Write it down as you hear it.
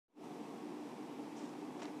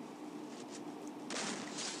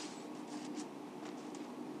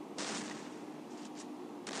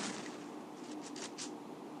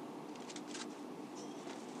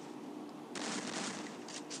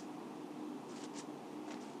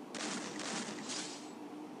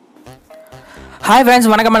Hi friends,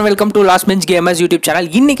 வணக்கம் and welcome to Last Bench Gamers YouTube channel.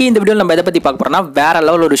 இன்னைக்கு இந்த வீடியோல நம்ம எதை பத்தி பார்க்க போறோம்னா வேற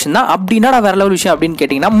லெவல் ஒரு விஷயம் தான். அப்படினா வேற லெவல் விஷயம் அப்படினு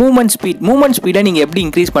கேட்டிங்கனா மூவ்மென்ட் ஸ்பீடை நீங்க எப்படி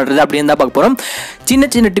இன்கிரீஸ் பண்றது அப்படினு தான் பார்க்க போறோம்.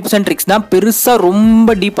 சின்ன டிப்ஸ் அண்ட் ட்ரிக்ஸ் தான், பெருசா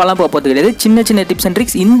ரொம்ப டீப்பாலாம் போறது கிடையாது. சின்ன டிப்ஸ் அண்ட்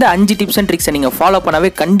ட்ரிக்ஸ், இந்த 5 டிப்ஸ் அண்ட் ட்ரிக்ஸை நீங்க ஃபாலோ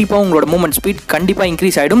பண்ணவே கண்டிப்பா உங்களோட மூவ்மென்ட் ஸ்பீட் கண்டிப்பா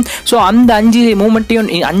இன்கிரீஸ் ஆயிடும். சோ அந்த 5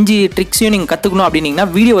 மூவ்மென்ட்டையும் 5 ட்ரிக்ஸையும் நீங்க கத்துக்கணும் அப்படினீங்கன்னா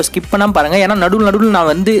வீடியோவை ஸ்கிப் பண்ணாம பாருங்க. ஏன்னா நடுவுல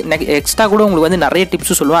நான் வந்து எக்ஸ்ட்ரா கூட உங்களுக்கு வந்து நிறைய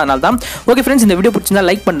டிப்ஸ் சொல்லுவேன். அதனால தான். ஓகே ஃப்ரெண்ட்ஸ், இந்த வீடியோ பிடிச்சிருந்தா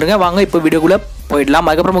லைக் பண்ணுங்க. வாங்க இப்போ வீடியோக்குள்ள போயிடலாம்.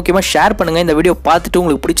 அதுக்கப்புறம் முக்கியமாக ஷேர் பண்ணுங்க இந்த வீடியோ பார்த்துட்டு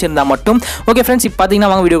உங்களுக்கு பிடிச்சிருந்தா மட்டும். ஓகே ஃப்ரெண்ட்ஸ், இப்போ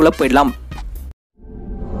பார்த்தீங்கன்னா வாங்க வீடியோக்குள்ள போயிடலாம்.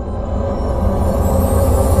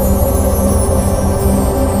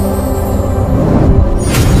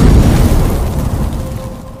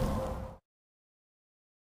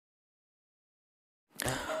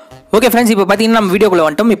 ஓகே ஃப்ரெண்ட்ஸ், இப்போ பார்த்தீங்கன்னா நம்ம வீடியோக்குள்ள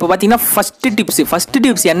வந்துட்டோம். இப்போ பார்த்தீங்கன்னா ஃபர்ஸ்ட்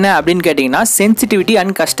டிப்ஸ் என்ன அப்படின்னு கேட்டிங்கன்னா சென்சிட்டிவிட்டி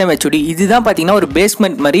அண்ட் கஸ்டம் ஹெச்டி. இதுதான் பார்த்தீங்கன்னா ஒரு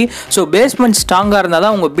பேஸ்மெண்ட் மாதிரி. ஸோ பேஸ்மெண்ட் ஸ்ட்ராங்காக இருந்தால்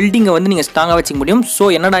தான் உங்கள் பில்டிங்கை வந்து நீங்கள் ஸ்ட்ராங்காக வச்சுக்க முடியும். ஸோ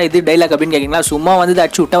என்னடா இது டைலாக் அப்படின்னு கேட்டிங்கன்னா சும்மா வந்து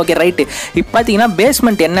அடிச்சு விட்டேன். Okay right. இப்போ பார்த்தீங்கன்னா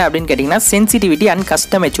பேஸ்மெண்ட் என்ன அப்படின்னு கேட்டிங்கன்னா sensitivity and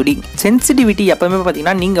custom HD. Sensitivity எப்போவுமே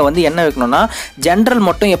பார்த்தீங்கன்னா நீங்கள் வந்து என்ன வைக்கணும்னா ஜென்ரல்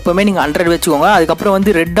மட்டும் எப்போவுமே நீங்கள் 100 வச்சுக்கோங்க. அதுக்கப்புறம்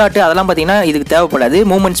வந்து ரெட் டாட் அதெல்லாம் பார்த்தீங்கன்னா இதுக்கு தேவைப்படாது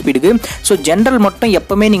மூவ்மெண்ட் ஸ்பீடுக்கு. ஸோ ஜென்ரல் மட்டும்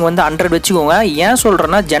எப்போவுமே நீங்கள் வந்து 100 வச்சுக்கோங்க. ஏன்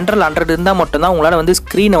சொல்கிறேன்னா ஜென்ரல் 100 இருந்தால் மட்டும்தான் உங்களால் வந்து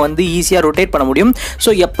ஸ்க்ரீனை வந்து ஈஸியாக ரொட்டேட் பண்ண முடியும். ஸோ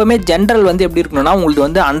எப்பவுமே ஜென்ரல் வந்து எப்படி இருக்கணும்னா உங்களுக்கு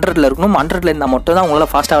வந்து 100ல் இருக்கணும். 100ல் இருந்தால் மட்டும் தான் உங்களால்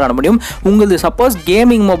ஃபாஸ்ட்டாக விளாட முடியும். உங்களுக்கு சப்போஸ்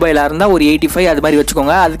கேமிங் மொபைலாக இருந்தால் ஒரு 85 அது மாதிரி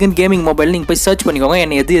வச்சுக்கோங்க. அதுக்குன்னு கேமிங் மொபைல் நீங்கள் போய் சர்ச் பண்ணிக்கோங்க.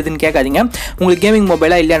 என்ன எதுன்னு கேட்காதீங்க. உங்களுக்கு கேமிங்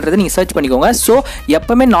மொபைலாக இல்லைன்றதை நீங்கள் சர்ச் பண்ணிக்கோங்க. ஸோ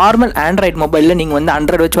எப்பவுமே நார்மல் ஆண்ட்ராய்ட் மொபைலில் நீங்கள் வந்து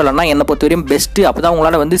 100 வச்சு விளாட்னா என்னை பொறுத்தவரையும் பெஸ்ட்டு. அப்போ தான்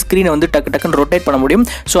உங்களால் வந்து ஸ்க்ரீனை வந்து டக்குன்னு ரொட்டேட் பண்ண முடியும்.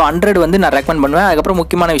 ஸோ 100 வந்து நான் ரெக்கமெண்ட் பண்ணுவேன். அதுக்கப்புறம்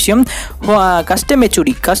முக்கியமான விஷயம் கஸ்டம்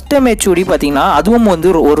ஹெச்டி. கஸ்டம் ஹெச்டி பார்த்தீங்கன்னா அதுவும் வந்து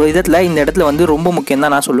ஒரு விதத்தில் இந்த இடத்துல வந்து ரொம்ப முக்கியம்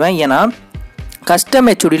தான் நான் சொல்லுவேன். ஏன்னா கஸ்டம்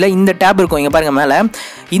ஹெச்டியில் இந்த டேப் இருக்கும், இங்கே பாருங்கள் மேலே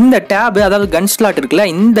இந்த டேப், அதாவது கன் ஸ்லாட் இருக்குல்ல,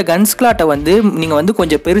 இந்த கன் ஸ்லாட்டை வந்து நீங்கள் வந்து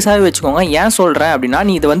கொஞ்சம் பெருசாகவே வச்சுக்கோங்க. ஏன் சொல்கிறேன் அப்படின்னா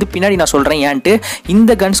இதை வந்து பின்னாடி நான் சொல்கிறேன் ஏன்ட்டு.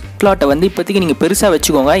 இந்த கன் ஸ்லாட்டை வந்து இப்போதைக்கு நீங்கள் பெருசாக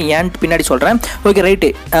வச்சுக்கோங்க ஏன்ட்டு பின்னாடி சொல்கிறேன். Okay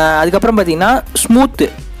right. அதுக்கப்புறம் பார்த்தீங்கன்னா ஸ்மூத்து.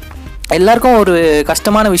 எல்லாருக்கும் ஒரு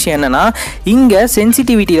கஷ்டமான விஷயம் என்னென்னா இங்கே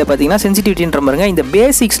சென்சிட்டிவிட்டியில் பார்த்தீங்கன்னா சென்சிட்டிவிட்டின்ற பாருங்க இந்த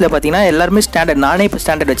பேசிக்ஸில் பார்த்தீங்கன்னா எல்லாருமே ஸ்டாண்டர்ட், நானே இப்போ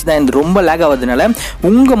ஸ்டாண்டர்ட் வச்சு தான் இந்த ரொம்ப லேக் ஆகுதுனால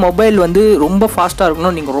உங்கள் மொபைல் வந்து ரொம்ப ஃபாஸ்ட்டாக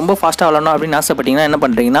இருக்கணும், நீங்கள் ரொம்ப ஃபாஸ்ட்டாக விளாடணும் அப்படின்னு ஆசைப்பட்டீங்கன்னா என்ன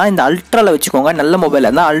பண்ணுறீங்கன்னா இந்த அல்ட்ராவில் வச்சுக்கோங்க. நல்ல மொபைல்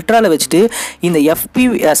இருந்தால் அல்ட்ராவில் வச்சுட்டு இந்த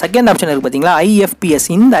செகண்ட் ஆப்ஷன் இருக்குது பார்த்தீங்களா, IFPS.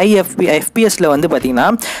 இந்த FPSல வந்து பார்த்தீங்கன்னா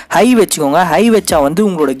ஹை வச்சுக்கோங்க. ஹை வச்சா வந்து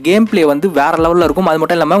உங்களோட கேம் பிளே வந்து வேறு லெவலில் இருக்கும். அது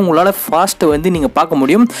மட்டும் இல்லாமல் உங்களால் ஃபாஸ்ட்டை வந்து நீங்கள் பார்க்க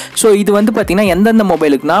முடியும். ஸோ இது வந்து பார்த்தீங்கன்னா எந்தெந்த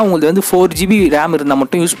மொபைலுக்குனா உங்களுக்கு வந்து 4GB RAM இருந்தால்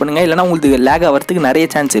மட்டும் யூஸ் பண்ணுங்கள். இல்லைனா உங்களுக்கு லேக் ஆகிறதுக்கு நிறைய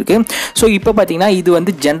சான்ஸ் இருக்குது. ஸோ இப்போ பார்த்தீங்கன்னா இது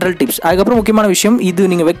வந்து ஜென்ரல் டிப்ஸ். அதுக்கப்புறம் முக்கியமான விஷயம், இது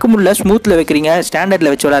நீங்கள் வைக்க முடியல, ஸ்மூத்தில் வைக்கிறீங்க,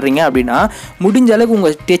 ஸ்டாண்டர்டில் வச்சு விளாட்றீங்க அப்படின்னா முடிஞ்ச அளவுக்கு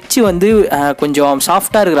உங்கள் டச்சு வந்து கொஞ்சம்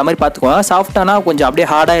சாஃப்டாக இருக்கிற மாதிரி பார்த்துக்கோங்க. சாஃப்டானா கொஞ்சம் அப்படியே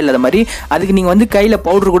ஹார்டாக இல்லாத மாதிரி. அதுக்கு நீங்கள் வந்து கையில்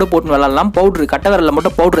பவுடர் கூட போட்டு விளாட்லாம். பவுட்ரு கட்டவரில்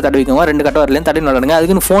மட்டும் பவுடர் தடவிக்கோங்க. 2 கட்டவரிலையும் தடவி விளாடுங்க.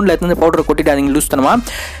 அதுக்குன்னு ஃபோனில் எடுத்து பவுடர் கொட்டிட்டு லூஸ் தனமா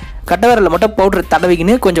கட்டவரில் மட்டும் பவுடர்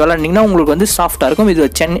தடவிக்கின்னு கொஞ்சம் விளாண்டிங்கன்னா உங்களுக்கு வந்து சாஃப்டாக இருக்கும். இது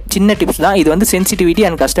சின்ன டிப்ஸ் தான். இது வந்து சென்சிட்டிவிட்டி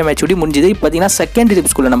அண்ட் கஸ்டம் ஹெச்டி முடிஞ்சது. இப்போ பார்த்தீங்கன்னா செகண்ட்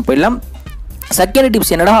டிப்ஸ்குள்ளே நம்ம போயிடலாம். செகண்ட்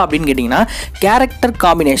டிப்ஸ் என்னடா அப்படின்னு கேட்டிங்கன்னா கேரக்டர்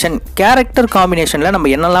காம்பினேஷனில்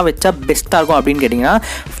நம்ம என்னெல்லாம் வச்சா பெஸ்ட்டாக இருக்கும் அப்படின்னு கேட்டிங்கன்னா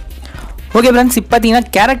ஓகே ஃப்ரெண்ட்ஸ், இப்போ பார்த்தீங்கன்னா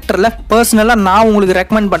கேரக்டரில் பர்சனலாக நான் உங்களுக்கு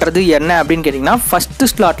ரெக்கமெண்ட் பண்ணுறது என்ன அப்படின்னு கேட்டிங்கன்னா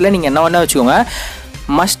ஃபஸ்ட்டு ஸ்லாட்டில் நீங்கள் என்ன வேணால் வச்சுக்கோங்க.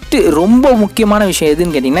 மஸ்ட்டு ரொம்ப முக்கியமான விஷயம்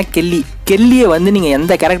எதுன்னு கேட்டிங்கன்னா கெல்லியை வந்து நீங்கள்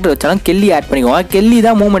எந்த கேரக்டர் வச்சாலும் கெல்லி ஆட் பண்ணிக்கோங்க. கெல்லி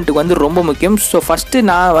தான் மூவ்மெண்ட்டுக்கு வந்து ரொம்ப முக்கியம். ஸோ ஃபஸ்ட்டு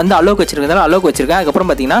நான் வந்து அலோக் வச்சிருக்கேன். அதுக்கப்புறம்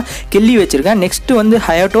பார்த்தீங்கன்னா கெல்லி வச்சிருக்கேன். நெக்ஸ்ட்டு வந்து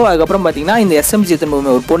ஹயாட்டோ. அதுக்கப்புறம் பார்த்தீங்கன்னா இந்த SMG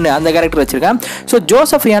ஒரு பொண்ணு, அந்த கேரக்டர் வச்சிருக்கேன். ஸோ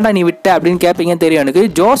ஜோசப் ஏன்டா நீ விட்ட அப்படின்னு கேட்பீங்க, தெரியும் எனக்கு.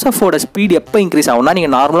 ஜோசஃபோட ஸ்பீட் எப்போ இன்க்ரீஸ் ஆகும்னா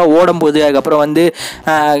நீங்கள் நார்மலாக ஓடும்போது, அதுக்கப்புறம் வந்து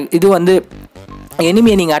இது வந்து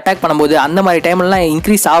எனிமியை நீங்கள் அட்டாக் பண்ணும்போது அந்த மாதிரி டைம்லாம்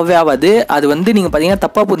இன்க்ரீஸ் ஆகாது. அது வந்து நீங்கள் பார்த்தீங்கன்னா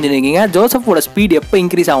தப்பாக புரிஞ்சுருக்கீங்க. ஜோசஃபோட ஸ்பீட் எப்போ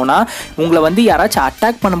இன்க்ரீஸ் ஆகும்னா உங்களை வந்து யாராச்சும்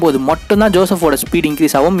அட்டாக் பண்ணும்போது மட்டும்தான் ஜோசஃபோட ஸ்பீட்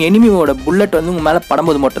இன்க்ரீஸ் ஆகும். எனிமியோட புல்லட் வந்து உங்கள் மேலே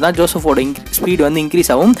படும்போது மட்டும்தான் ஜோசஃபோட ஸ்பீட் வந்து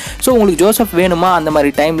இன்க்ரீஸ் ஆகும். ஸோ உங்களுக்கு ஜோசப் வேணுமா அந்த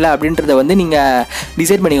மாதிரி டைமில் அப்படின்றத வந்து நீங்கள்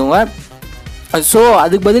டிசைட் பண்ணிக்கோங்க. ஸோ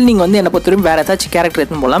அதுக்கு பதில் நீங்கள் வந்து என்னை பொறுத்தவரைக்கும் வேறு ஏதாச்சும் கேரக்டர்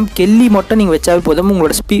எடுத்துன்னு போகலாம். கெல்லி மட்டும் நீங்கள் வச்சாவே போதும்,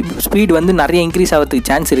 உங்களோட ஸ்பீட் வந்து நிறைய இன்க்ரீஸ் ஆகிறதுக்கு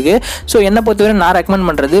சான்ஸ் இருக்குது. ஸோ என்னை பொறுத்தவரை நான் ரெக்கமெண்ட்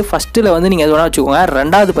பண்ணுறது ஃபஸ்ட்டில் வந்து நீங்கள் எது வேணால் வச்சுக்கோங்க.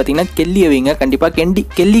 ரெண்டாவது பார்த்தீங்கன்னா கெல்லியை வைங்க. கண்டிப்பாக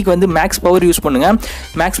கெல்லிக்கு வந்து மேக்ஸ் பவர் யூஸ் பண்ணுங்கள்.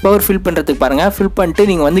 மேக்ஸ் பவர் ஃபில் பண்ணுறதுக்கு பாருங்கள். ஃபில் பண்ணிட்டு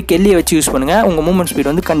நீங்கள் வந்து கெல்லியை வச்சு யூஸ் பண்ணுங்கள். உங்கள் மூவ்மெண்ட்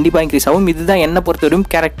ஸ்பீட் வந்து கண்டிப்பாக இன்க்ரீஸ் ஆகும். இதுதான் என்னை பொறுத்தவரைக்கும்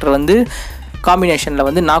கேரக்டர் வந்து காம்பினேஷனில்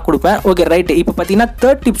வந்து நான் கொடுப்பேன். Okay right. இப்போ பார்த்தீங்கன்னா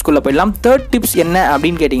தேர்ட் டிப்ஸ்குள்ளே போயிடலாம். தேர்ட் டிப்ஸ் என்ன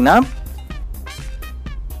அப்படின்னு கேட்டிங்கன்னா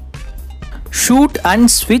ஷூட் அண்ட்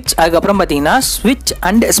ஸ்விட்ச், அதுக்கப்புறம் பார்த்தீங்கன்னா ஸ்விட்ச்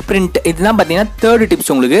அண்ட் ஸ்ப்ரிண்ட். இதுதான் பார்த்தீங்கன்னா தேர்ட்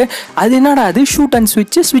டிப்ஸ் உங்களுக்கு. அது என்னடா அது ஷூட் அண்ட்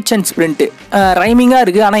ஸ்விட்ச், ஸ்விட்ச் அண்ட் ஸ்ப்ரிண்ட் ரைமிங்காக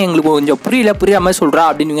இருக்குது, ஆனால் எங்களுக்கு கொஞ்சம் புரியாமல் சொல்கிறா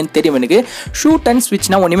அப்படின்னு தெரியும் எனக்கு. ஷூட் அண்ட்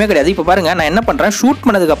ஸ்விட்ச்னா ஒன்றுமே கிடையாது. இப்போ பாருங்கள், நான் என்ன பண்ணுறேன், ஷூட்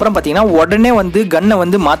பண்ணதுக்கப்புறம் பார்த்தீங்கன்னா உடனே வந்து கன்னை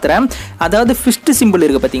வந்து மாற்றுறேன். அதாவது ஃபிஸ்ட் சிம்பிள்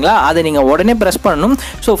இருக்குது பார்த்தீங்களா, அதை நீங்கள் உடனே ப்ரெஸ் பண்ணணும்.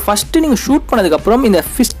 ஸோ ஃபஸ்ட்டு நீங்கள் ஷூட் பண்ணதுக்கப்புறம் இந்த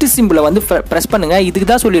ஃபிஸ்ட் சிம்பிளை வந்து ப்ரெஸ் பண்ணுங்கள். இதுக்கு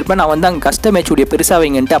தான் சொல்லியிருப்பேன் நான் வந்து அங்கே கஸ்டம் HUD பெருசாக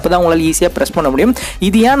வைங்கன்ட்டு, அப்போ தான் உங்களால் ஈஸியாக ப்ரெஸ் பண்ண முடியும்.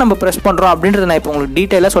 இது ஏன் நம்ம ப்ரெஸ் பண்ணுறோம் அப்படின்றத நான் இப்போ உங்களுக்கு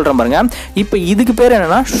டீட்டெயிலாக சொல்கிறேன் பாருங்க. இப்போ இதுக்கு பேர்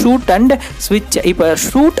என்னன்னா ஷூட் அண்ட் ஸ்விட்ச். இப்போ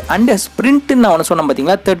ஷூட் அண்ட் ஸ்ப்ரிண்ட்னு நான் ஒன்று சொன்னேன்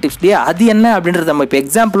பார்த்தீங்களா தேர்ட் டிப்ஸ், அது என்ன அப்படின்றத நம்ம இப்போ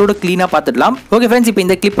எக்ஸாம்பிளோட க்ளீனாக பார்த்துடலாம். ஓகே ஃப்ரெண்ட்ஸ், இப்போ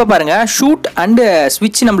இந்த கிளிப்பை பாருங்க. ஷூட் அண்ட்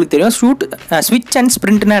ஸ்விட்ச் நம்மளுக்கு தெரியும். ஸ்விட்ச் அண்ட்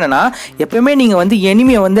ஸ்ப்ரிண்ட்னா என்னன்னா, எப்பவுமே நீங்கள் வந்து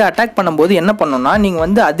எனிமியை வந்து அட்டாக் பண்ணும்போது என்ன பண்ணணும்னா, நீங்கள்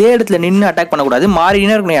வந்து அதே இடத்துல நின்று அட்டாக் பண்ணக்கூடாது,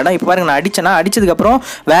 மாறினே இருக்கணும் இடம். இப்போ பாருங்க, நான் அடிச்சதுக்கப்புறம்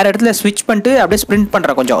வேற இடத்துல ஸ்விட்ச் பண்ணிட்டு அப்படியே ஸ்ப்ரிண்ட்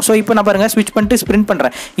பண்ணுறேன் கொஞ்சம். ஸோ இப்போ நான் பாருங்க ஸ்விட்ச் பண்ணிட்டு ஸ்ப்ரிண்ட்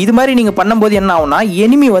பண்ணுறேன். இது மாதிரி நீங்கள் பண்ணும்போது என்ன ஆகும்னா,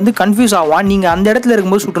 எனிமி வந்து கன்ஃபியூஸ் ஆவான், நீங்கள் அந்த இடத்துல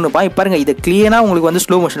இருக்கும்போது சுட்டுனுப்பா. இப்போ பாருங்க, இதை கிளியராக உங்களுக்கு வந்து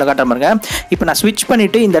ஸ்லோ மோஷனில் காட்டுற பாருங்க. இப்போ நான் ஸ்விட்ச்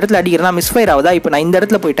பண்ணிட்டு இந்த இடத்துல அடிக்கிறேன்னா மிஸ்ஃபயர் ஆகுதா. இப்போ நான் இந்த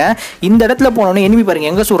இடத்துல போயிட்டேன், இந்த இடத்துல போனோன்னே எனிமி பாருங்க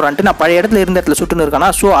எங்கே சுடுறான்ட்டு நான் பழைய இடத்துல இருந்த இடத்துல சுட்டுன்னு இருக்கானா.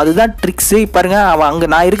 ஸோ அதுதான் ட்ரிக்ஸ். பாருங்க, அவன் அங்கே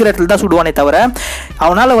நான் இருக்கிற இடத்துல தான் சுடுவானே தவிர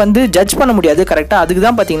அவனால் வந்து ஜட்ஜ் பண்ண முடியாது கரெக்டாக. அதுக்கு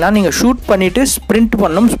தான் பார்த்தீங்கன்னா நீங்கள் ஷூட் பண்ணிட்டு ஸ்ப்ரிண்ட்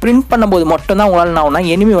பண்ணணும். ஸ்ப்ரிண்ட் பண்ணும்போது மட்டும் தான் உங்களால் நான் ஆகுனா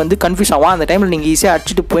எனிமி வந்து கன்ஃபியூஸ் ஆகும். அந்த டைமில் நீங்கள் ஈஸியாக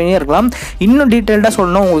அடிச்சுட்டு போயினே இருக்கலாம். இன்னும் டீட்டெயில்டாக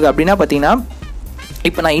சொல்லணும் உங்களுக்கு அப்படின்னா பார்த்தீங்கன்னா,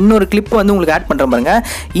 இப்போ நான் இன்னொரு கிளிப் வந்து உங்களுக்கு ஆட் பண்ணுறேன் பாருங்க.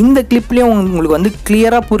 இந்த கிளிப்லேயும் உங்களுக்கு வந்து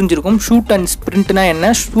கிளியராக புரிஞ்சிருக்கும் ஷூட் அண்ட் ஸ்ப்ரிண்ட்னா என்ன,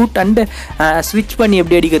 ஷூட் அண்ட் ஸ்விட்ச் பண்ணி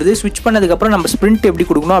எப்படி அடிக்கிறது, ஸ்விட்ச் பண்ணதுக்கப்புறம் நம்ம ஸ்ப்ரிண்ட் எப்படி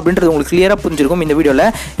கொடுக்கணும் அப்படின்றது உங்களுக்கு கிளியராக புரிஞ்சிருக்கும் இந்த வீடியோவில்.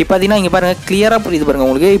 இப்போ பார்த்தீங்கன்னா இங்கே பாருங்கள், கிளியராக புரியுது பாருங்கள்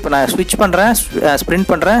உங்களுக்கு. இப்போ நான் ஸ்விட்ச் பண்ணுறேன், ஸ்ப்ரிண்ட்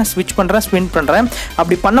பண்ணுறேன், ஸ்விட்ச் பண்ணுறேன், ஸ்ப்ரிண்ட் பண்ணுறேன்.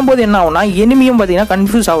 அப்படி பண்ணும்போது என்ன ஆகும்னா, எனிமியும் பார்த்தீங்கன்னா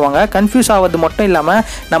கன்ஃபியூஸ் ஆவாங்க. கன்ஃபியூஸ் ஆகிறது மட்டும் இல்லாமல்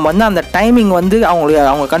நம்ம வந்து அந்த டைமிங் வந்து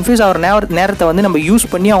அவங்க கன்ஃபியூஸ் ஆகிற நேரத்தை வந்து நம்ம யூஸ்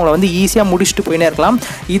பண்ணி அவங்கள வந்து ஈஸியாக முடிச்சுட்டு போயினே இருக்கலாம்.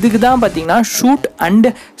 இதுக்கு தான் பார்த்தீங்கன்னா ஷூட் அண்ட்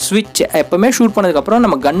ஸ்விட்ச். எப்பவுமே ஷூட் பண்ணதுக்கப்புறம்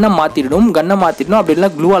நம்ம கன்னை மாற்றிடணும், அப்படி இல்லைனா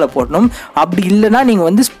க்ளூவால் போடணும். அப்படி இல்லைனா நீங்கள்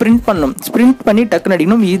வந்து ஸ்ப்ரிண்ட் பண்ணணும், ஸ்ப்ரிண்ட் பண்ணி டக்குன்னு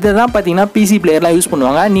அடிக்கணும். இதை தான் பார்த்தீங்கன்னா பிசி பிளேயர்லாம் யூஸ்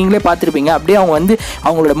பண்ணுவாங்க, நீங்களே பார்த்துருப்பீங்க. அப்படியே அவங்க வந்து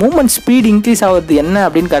அவங்களோட மூவ்மெண்ட் ஸ்பீட் இன்க்ரீஸ் ஆகுது என்ன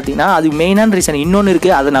அப்படின்னு பார்த்தீங்கன்னா, அது மெயினான ரீசன் இன்னொன்று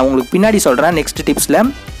இருக்குது. அதை நான் உங்களுக்கு பின்னாடி சொல்கிறேன் நெக்ஸ்ட் டிப்ஸில்.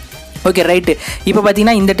 ஓகே ரைட்டு, இப்போ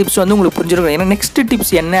பார்த்தீங்கன்னா இந்த டிப்ஸ் வந்து உங்களுக்கு புரிஞ்சிருக்கும். ஏன்னா நெக்ஸ்ட்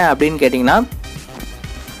டிப்ஸ் என்ன அப்படின்னு கேட்டிங்கன்னா,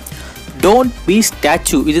 டோன்ட் பி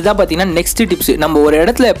ஸ்டாச்சு. இதுதான் பார்த்தீங்கன்னா நெக்ஸ்ட் டிப்ஸ். நம்ம ஒரு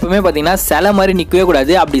இடத்துல எப்பவுமே பார்த்தீங்கன்னா சிலை மாதிரி நிற்கவே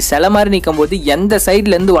கூடாது. அப்படி சிலை மாதிரி நிற்கும் போது எந்த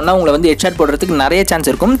சைட்லேருந்து ஒன்றா உங்களை வந்து ஹெட்ஷாட் போடுறதுக்கு நிறைய சான்ஸ்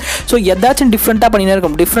இருக்கும். ஸோ ஏதாச்சும் டிஃப்ரெண்ட்டாக பண்ணினே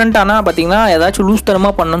இருக்கும். டிஃப்ரெண்ட்டானா பார்த்தீங்கன்னா ஏதாச்சும் லூஸ்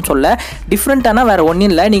தரமாக பண்ணணும்னு சொல்ல, டிஃப்ரெண்ட்டானா வேறு ஒன்றும்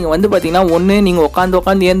இல்லை. நீங்கள் வந்து பார்த்தீங்கன்னா ஒன்று நீங்கள்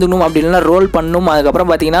உட்காந்து ஏந்தணும், அப்படி இல்லைனா ரோல் பண்ணணும்.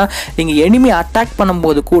 அதுக்கப்புறம் பார்த்தீங்கன்னா நீங்கள் எனிமி அட்டாக்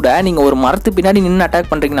பண்ணும்போது கூட நீங்கள் ஒரு மரத்து பின்னாடி நின்று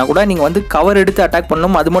அட்டாக் பண்ணுறீங்கன்னா கூட நீங்கள் வந்து கவர் எடுத்து அட்டாக்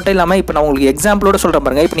பண்ணணும். அது மட்டும் இல்லாமல் இப்போ நான் உங்களுக்கு எக்ஸாம்பிளோட சொல்கிறேன்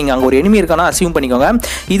பாருங்க. இப்போ நீங்கள் அங்கே ஒரு எனிமி இருக்கானா அசியூம் பண்ணிக்கோங்க.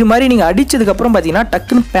 இது மாதிரி நீங்கள் அடிச்சதுக்கப்புறம் பார்த்தீங்கன்னா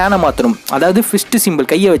டக்குன்னு பேனை மாற்றணும், அதாவது ஃபிஸ்ட் சிம்பிள்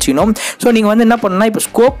கையை வச்சுக்கணும். ஸோ நீங்கள் வந்து என்ன பண்ணணும்னா, இப்போ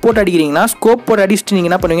ஸ்கோப் போட்டு அடிக்கிறீங்கன்னா ஸ்கோப் போட்டு அடிச்சுட்டு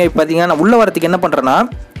நீங்கள் என்ன பண்ணுவீங்க, இப்போ பார்த்தீங்கன்னா நான் உள்ள வரத்துக்கு என்ன பண்ணுறேன்னா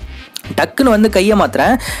டக்குன்னு வந்து கையை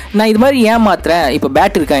மாற்றுறேன். நான் இது மாதிரி ஏன் மாற்றுறேன், இப்போ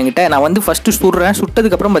பேட் இருக்கா என்கிட்ட, நான் வந்து ஃபஸ்ட்டு சுடுறேன்,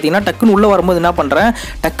 சுட்டதுக்கப்புறம் பார்த்தீங்கன்னா டக்குன்னு உள்ளே வரும்போது என்ன பண்ணுறேன்,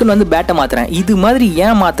 டக்குன்னு வந்து பேட்டை மாற்றுறேன். இது மாதிரி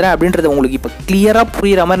ஏன் மாற்றுறேன் அப்படின்றத உங்களுக்கு இப்போ கிளியராக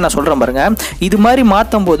புரிகிற மாதிரி நான் சொல்கிறேன் பாருங்கள். இது மாதிரி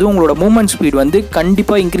மாற்றும் போது உங்களோட மூவ்மெண்ட் ஸ்பீட் வந்து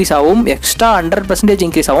கண்டிப்பாக இன்க்ரீஸ் ஆகும், எக்ஸ்ட்ரா 100%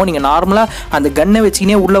 இன்க்ரீஸ் ஆகும். நீங்கள் நார்மலாக அந்த கன்னை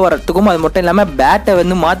வச்சுக்கினே உள்ளே வரத்துக்கும், அது மட்டும் இல்லாமல் பேட்டை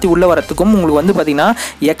வந்து மாற்றி உள்ளே வரத்துக்கும் உங்களுக்கு வந்து பார்த்தீங்கன்னா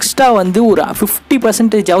எக்ஸ்ட்ரா வந்து ஒரு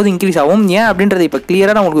 50% இன்க்ரீஸ் ஆகும். ஏன் அப்படின்றத இப்போ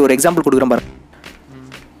கிளியராக நான் உங்களுக்கு ஒரு எக்ஸாம்பிள் கொடுக்குறேன் பாருங்கள்.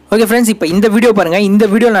 ஓகே ஃப்ரெண்ட்ஸ், இப்போ இந்த வீடியோ பாருங்கள். இந்த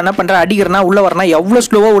வீடியோவில் நான் என்ன பண்ணுறேன், அடிக்கிறேன்னா உள்ளே வரேன்னா எவ்வளோ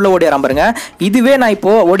ஸ்லோவாக உள்ளே ஓடி வரான் பாருங்க. இதுவே நான்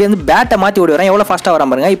இப்போ ஓடி வந்து பேட்டை மாற்றி ஓடி வரேன், எவ்வளோ ஃபாஸ்ட்டாக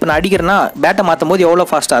வரான் பாருங்க. இப்போ நான் அடிக்கிறேன்னா பேட்டை மாற்றும் போது எவ்வளோ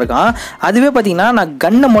ஃபாஸ்ட்டாக இருக்கான். அதுவே பார்த்தீங்கன்னா நான்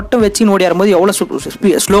கன்னை மட்டும் வச்சுன்னு ஓடி வரும்போது எவ்வளோ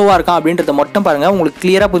ஸ்லோவாக இருக்கான் அப்படின்றத மட்டும் பாருங்கள், உங்களுக்கு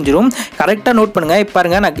கிளியராக புரிஞ்சிடும். கரெக்டாக நோட் பண்ணுங்கள். இப்போ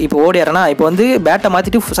பாருங்கள், நான் இப்போ ஓடிறேன்னா இப்போ வந்து பேட்டை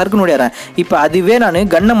மாற்றிட்டு சர்க்குன்னு ஓடிறேன். இப்போ அதுவே நான்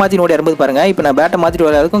கன்னை மாற்றி ஓடி வரும்போது பாருங்கள், இப்போ நான் பேட்டை மாற்றி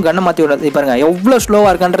ஓடிறதுக்கும் கன்னை மாற்றி ஓடி பாருங்கள் எவ்வளோ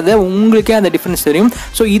ஸ்லோவாக இருக்கான்றது உங்களுக்கே அந்த டிஃப்ரென்ஸ் தெரியும்.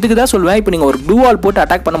 ஸோ இதுக்கு தான் சொல்லுவேன், இப்போ நீங்கள் ஒரு ப்ளூ வால் போட்டு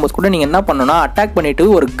அட்டாக் பண்ணும்போது கூட நீங்கள் என்ன பண்ணணும்னா, அட்டாக் பண்ணிட்டு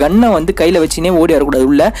ஒரு கன்னை வந்து கையில் வச்சுனே ஓடி வரக்கூடாது,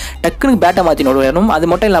 உள்ள டக்குன்னு பேட்டை மாற்றி ஓடி வரணும். அது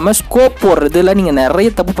மட்டும் இல்லாமல் ஸ்கோப் போடுறதுல நீங்கள் நிறைய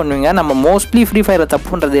தப்பு பண்ணுவீங்க. நம்ம மோஸ்ட்லி ஃப்ரீ ஃபயரில் தப்பு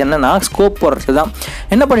பண்ணுறது என்னன்னா, ஸ்கோப் போடுறது தான்.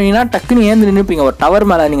 என்ன பண்ணுவீங்கன்னா, டக்குன்னு ஏந்து நின்றுப்பீங்க. ஒரு டவர்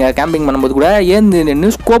மேலே நீங்கள் கேம்பிங் பண்ணும்போது கூட ஏந்து நின்று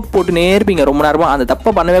ஸ்கோப் போட்டு நேர்ப்பீங்க ரொம்ப நேரமாக. அந்த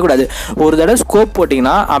தப்பை பண்ணவே கூடாது. ஒரு தடவை ஸ்கோப்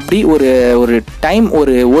போட்டிங்கன்னா அப்படி ஒரு டைம்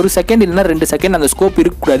ஒரு செகண்ட் இல்லைன்னா 2 செகண்ட் அந்த ஸ்கோப்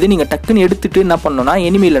இருக்கக்கூடாது. நீங்கள் டக்குன்னு எடுத்துட்டு என்ன பண்ணணும்னா,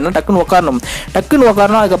 எனிமி இல்லைன்னா டக்குன்னு உட்காரணும்.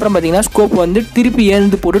 அதுக்கப்புறம் பார்த்தீங்கன்னா ஸ்கோப் வந்து திருப்பி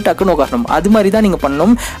ஏந்து போட்டு டக்குன்னு உட்காரணும். அது மாதிரி தான் நீங்கள்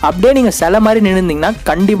பண்ணணும். அப்படியே நீங்கள் சில மாதிரி நின்றுந்தீங்கன்னா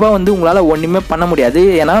கண்டிப்பாக வந்து உங்களால் ஒன்றுமே பண்ண முடியாது.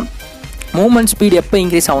 ஏன்னா மூவ்மெண்ட் ஸ்பீட் எப்போ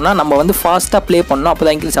இன்க்ரீஸ் ஆகும்னா நம்ம வந்து ஃபாஸ்ட்டாக ப்ளே பண்ணணும், அப்போ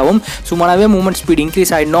தான் இன்க்ரீஸ் ஆகும். சும்மாவே மூவ்மெண்ட் ஸ்பீட்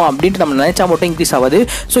இன்க்ரீஸ் ஆகிடணும் அப்படின்ட்டு நம்ம நினச்சா மட்டும் இன்க்ரீஸ் ஆகாது.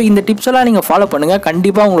 ஸோ இந்த டிப்ஸ் எல்லாம் நீங்கள் ஃபாலோ பண்ணுங்கள்,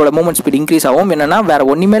 கண்டிப்பாக உங்களோட மூவ்மெண்ட் ஸ்பீட் இன்க்ரீஸ் ஆகும். என்னன்னா வேறு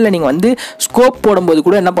ஒன்றுமே இல்லை, நீங்கள் வந்து ஸ்கோப் போடும்போது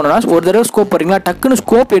கூட என்ன பண்ணணும்னா, ஒரு தடவை ஸ்கோப் போடுறீங்களா, டக்குன்னு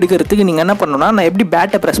ஸ்கோப் எடுக்கிறதுக்கு நீங்கள் என்ன பண்ணணும்னா, நான் எப்படி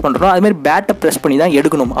பேட்டை ப்ரெஸ் பண்ணுறோம் அதுமாதிரி பேட்டை ப்ரெஸ் பண்ணி தான்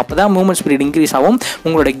எடுக்கணும். அப்போ தான் மூவ்மெண்ட் ஸ்பீட் இன்க்ரீஸ் ஆகும்,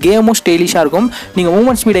 உங்களோட கேமும் ஸ்டைலிஷாக இருக்கும். நீங்கள்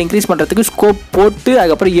மூவ்மெண்ட் ஸ்பீடை இன்க்ரீஸ் பண்ணுறதுக்கு ஸ்கோப் போட்டு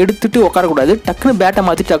அதுக்கப்புறம் எடுத்துட்டு உட்காரக்கூடாது, டக்குன்னு பேட்டை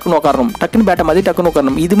மாற்றி டக்குன்னு உட்காரணும், டக்குன்னு பேட்டை மாற்றி டக்குன்னு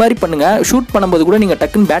உட்காரணும். இது மாதிரி பண்ணுங்கள். ஷூட் பண்ணும்போது கூட நீங்கள்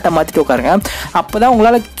டக்குன்னு பேட்டை மாற்றிட்டு உட்காருங்க. அப்போ தான்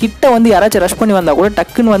உங்களால் கிட்ட வந்து யாராச்சும் ரஷ் பண்ணி வந்தால் கூட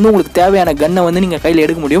டக்குன்னு வந்து உங்களுக்கு தேவையான கன்னை வந்து நீங்கள் கையில்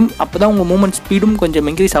எடுக்க முடியும். அப்போ தான் உங்கள் மூவ்மெண்ட் ஸ்பீடும் கொஞ்சம்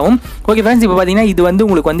இன்க்ரீஸ் ஆகும். ஓகே ஃப்ரெண்ட்ஸ், இப்போ பார்த்தீங்கன்னா இது வந்து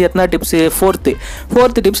உங்களுக்கு வந்து எத்தனை டிப்ஸ்,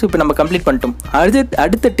 ஃபோர்த்து டிப்ஸ் இப்போ நம்ம கம்ப்ளீட் பண்ணிட்டோம்.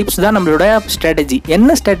 அடுத்த டிப்ஸ் தான் நம்மளோட ஸ்ட்ராட்டஜி.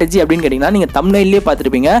 என்ன ஸ்ட்ராட்டஜி அப்படின்னு கேட்டிங்கன்னா, நீங்கள் தம்ப்நெயிலே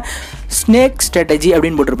பார்த்துருப்பீங்க, ஸ்னேக் ஸ்ட்ராட்டஜி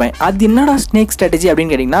அப்படின்னு போட்டிருப்பேன். அது என்னடா ஸ்னேக் ஸ்ட்ராட்டஜி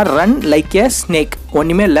அப்படின்னு கேட்டிங்கன்னா, ரன் லைக் ஏ ஸ்னேக்.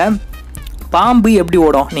 ஒன்றுமே இல்லை, பாம்பு எப்படி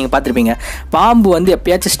ஓடும் நீங்கள் பார்த்துருப்பீங்க. பாம்பு வந்து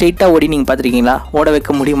எப்பயாச்சும் ஸ்ட்ரெயிட்டாக ஓடி நீங்கள் பார்த்துருக்கீங்களா? ஓட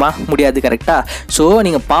வைக்க முடியுமா? முடியாது, கரெக்டாக. ஸோ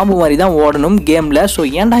நீங்கள் பாம்பு மாதிரி தான் ஓடணும் கேமில். ஸோ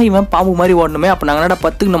ஏன்டா இவன் பாம்பு மாதிரி ஓடணுமே, அப்போ நாங்கள் என்னடா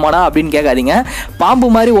பத்துக்கணுமாடா அப்படின்னு கேட்காதீங்க. பாம்பு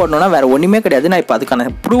மாதிரி ஓடணும்னா வேறு ஒன்றுமே கிடையாது. நான் இப்போ அதுக்கான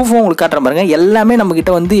ப்ரூஃபும் உங்களுக்கு காட்டுறேன் பாருங்கள். எல்லாமே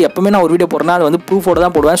நம்மக்கிட்ட வந்து எப்போவுமே நான் ஒரு வீடியோ போடுறேன்னா அது வந்து ப்ரூஃபோடு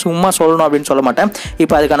தான் போடுவேன், சும்மா சொல்லணும் அப்படின்னு சொல்ல மாட்டேன்.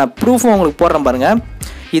 இப்போ அதுக்கான ப்ரூஃபும் உங்களுக்கு போடுறேன் பாருங்கள்.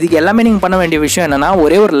 இதுக்கு எல்லாமே நீங்கள் பண்ண வேண்டிய விஷயம் என்னென்னா,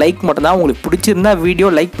 ஒரே ஒரு லைக் மட்டும் தான். உங்களுக்கு பிடிச்சிருந்தா வீடியோ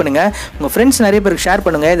லைக் பண்ணுங்கள், உங்கள் ஃப்ரெண்ட்ஸ் நிறைய பேருக்கு ஷேர்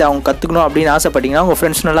பண்ணுங்கள். இதை அவங்க கற்றுக்கணும் அப்படின்னு ஆசைப்பட்டீங்கன்னா, உங்கள்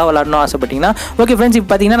ஃப்ரெண்ட்ஸ் நல்லா விளாடணும் ஆசைப்பட்டீங்கன்னா. ஓகே ஃப்ரெண்ட்ஸ், இப்போ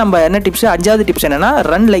பார்த்தீங்கன்னா நம்ம என்ன டிப்ஸ், 5வது டிப்ஸ் என்னென்னா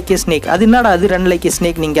ரன் லைக் ஏ ஸ்னேக். அது என்னடா அது ரன் லைக் ஏ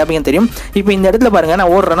ஸ்னேக் நீங்கள் கேட்பீங்க தெரியும். இப்போ இந்த இடத்துல பாருங்கள்,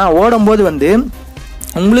 நான் ஓடுறேன்னா ஓடும்போது வந்து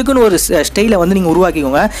உங்களுக்குன்னு ஒரு ஸ்டைலை வந்து நீங்கள்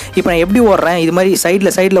உருவாக்கிக்கோங்க. இப்போ நான் எப்படி ஓடுறேன், இது மாதிரி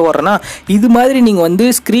சைடில் ஓடுறேன்னா இது மாதிரி நீங்கள் வந்து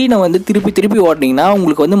ஸ்க்ரீனை வந்து திருப்பி ஓடினீங்கன்னா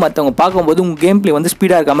உங்களுக்கு வந்து மற்றவங்க பார்க்கும்போது உங்கள் கேம் பிளே வந்து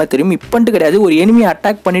ஸ்பீடாக இருக்காமல் தெரியும். இப்போன்ட்டு கிடையாது, ஒரு எனிமியை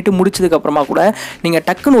அட்டாக் பண்ணிவிட்டு முடிச்சதுக்கப்புறமா கூட நீங்கள்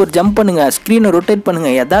டக்குன்னு ஒரு ஜம்ப் பண்ணுங்கள், ஸ்க்ரீனை ரொட்டேட்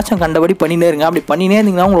பண்ணுங்கள், ஏதாச்சும் கண்டபடி பண்ணினே இருங்க. அப்படி பண்ணினே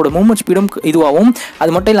இருந்தீங்கன்னா உங்களோட மூவ்மெண்ட் ஸ்பீடும் இதுவாகும்.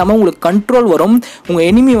 அது மட்டும் இல்லாமல் உங்களுக்கு கண்ட்ரோல் வரும். உங்கள்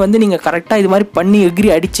எனிமி வந்து நீங்கள் கரெக்டாக இது மாதிரி பண்ணி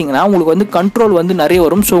எகிரி அடிச்சிங்கன்னா உங்களுக்கு வந்து கண்ட்ரோல் வந்து நிறைய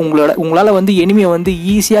வரும். ஸோ உங்களால் வந்து எனிமியை வந்து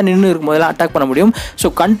ஈஸியாக நின்று இருக்கும் போதெல்லாம் அட்டாக் பண்ண முடியும். ஸோ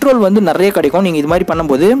கண்ட்ரோல் வந்து நிறைய கிடைக்கும் நீங்கள் இது மாதிரி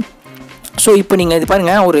பண்ணும்போது. ஸோ இப்போ நீங்கள் இது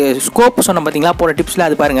பாருங்கள், ஒரு ஸ்கோப் சொன்ன பார்த்தீங்களா போன டிப்ஸில்,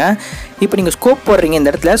 அது பாருங்கள். இப்போ நீங்கள் ஸ்கோப் போடுறீங்க, இந்த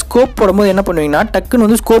இடத்துல ஸ்கோப் போடும்போது என்ன பண்ணுவீங்கன்னா டக்குன்னு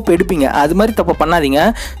வந்து ஸ்கோப் எடுப்பீங்க. அது மாதிரி தப்பு பண்ணாதீங்க.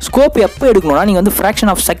 ஸ்கோப் எப்போ எடுக்கணும்னா நீங்கள் வந்து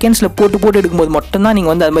ஃப்ராக்ஷன் ஆஃப் செகண்ட்ஸில் போட்டு எடுக்கும்போது மட்டும்தான்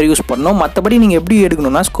நீங்கள் வந்து அது மாதிரி யூஸ் பண்ணணும். மற்றபடி நீங்கள் எப்படி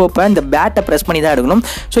எடுக்கணும்னா ஸ்கோப்பை இந்த பேட்டை ப்ரெஸ் பண்ணி தான் எடுக்கணும்.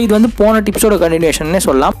 ஸோ இது வந்து போன டிப்ஸோட கண்டினியூஷன்னே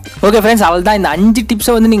சொல்லலாம். ஓகே ஃப்ரெண்ட்ஸ், அவள் தான் இந்த 5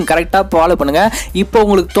 டிப்ஸை வந்து நீங்கள் கரெக்டாக ஃபாலோ பண்ணுங்கள். இப்போ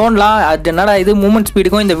உங்களுக்கு தோணலாம், அது என்னடா இது மூவ்மெண்ட்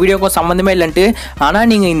ஸ்பீடுக்கும் இந்த வீடியோக்கும் சம்மந்தமே இல்லைன்ட்டு. ஆனால்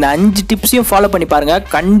நீங்கள் இந்த 5 டிப்ஸையும் ஃபாலோ பண்ணி பாருங்கள்,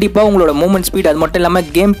 கண்டிப்பாக உங்களோட மூவ்மெண்ட் ஸ்பீட் அது மட்டும் இல்லாமல்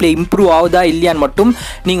கேம் பிளே இம்ப்ரூவ் ஆகுதா இல்லையான்னு மட்டும்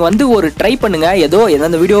நீங்கள் வந்து ஒரு ட்ரை பண்ணுங்கள். ஏதோ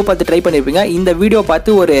எந்த வீடியோ பார்த்து ட்ரை பண்ணியிருப்பீங்க, இந்த வீடியோ பார்த்து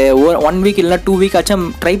ஒரு 1 வீக் இல்லைனா 2 வீக் ஆச்சும்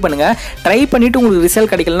ட்ரை பண்ணுங்கள். ட்ரை பண்ணிவிட்டு உங்களுக்கு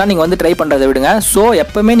ரிசல்ட் கிடைக்கலனா நீங்கள் வந்து ட்ரை பண்ணுறதை விடுங்க. ஸோ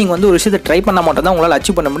எப்போவுமே நீங்கள் வந்து ஒரு விஷயத்தை ட்ரை பண்ணால் மட்டும் தான் உங்களால்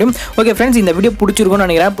அச்சீவ் பண்ண முடியும். ஓகே ஃப்ரெண்ட்ஸ், இந்த வீடியோ பிடிச்சிருக்கும்னு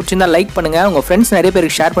நினைக்கிறேன். பிடிச்சிருந்தா லைக் பண்ணுங்கள், உங்கள் ஃப்ரெண்ட்ஸ் நிறைய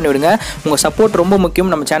பேருக்கு ஷேர் பண்ணி விடுங்க. உங்கள் சப்போர்ட் ரொம்ப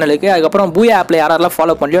முக்கியம் நம்ம சேனலுக்கு. அதுக்கப்புறம் பூயா ஆப்பில் யாரெல்லாம்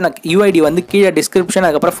ஃபாலோ பண்ணலையோ நான் யூஐடி வந்து கீழே டிஸ்கிரிப்ஷன்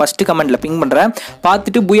அதுக்கப்புறம் ஃபஸ்ட்டு கமெண்ட்டில் பிங் பண்ணுறேன்.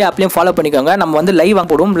 பார்த்துட்டு பூயா ஆப்லேயும் ஃபாலோ பண்ணிக்கோங்க. நம்ம வந்து லைவ்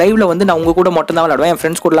போடுவோம். லைவில் வந்து நான் உங்கள் கூட மட்டும் தான் விளாடுவேன், என்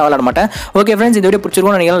ஃப்ரெண்ட்ஸ் கூட விளாட மாட்டேன். ஓகே ஃப்ரெண்ட்ஸ், இந்த வீடியோ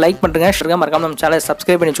பிடிச்சிருக்கோம் நினைக்கிறேன். லைக் பண்ணுறேன், மறக்காம நம்ம சேனலை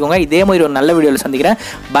சப்ஸ்கிரைப் பண்ணி வச்சுக்கோங்க. இதே மாதிரி ஒரு நல்ல வீடியோவில் சந்திக்கிறேன்.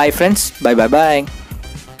 Bye friends, by.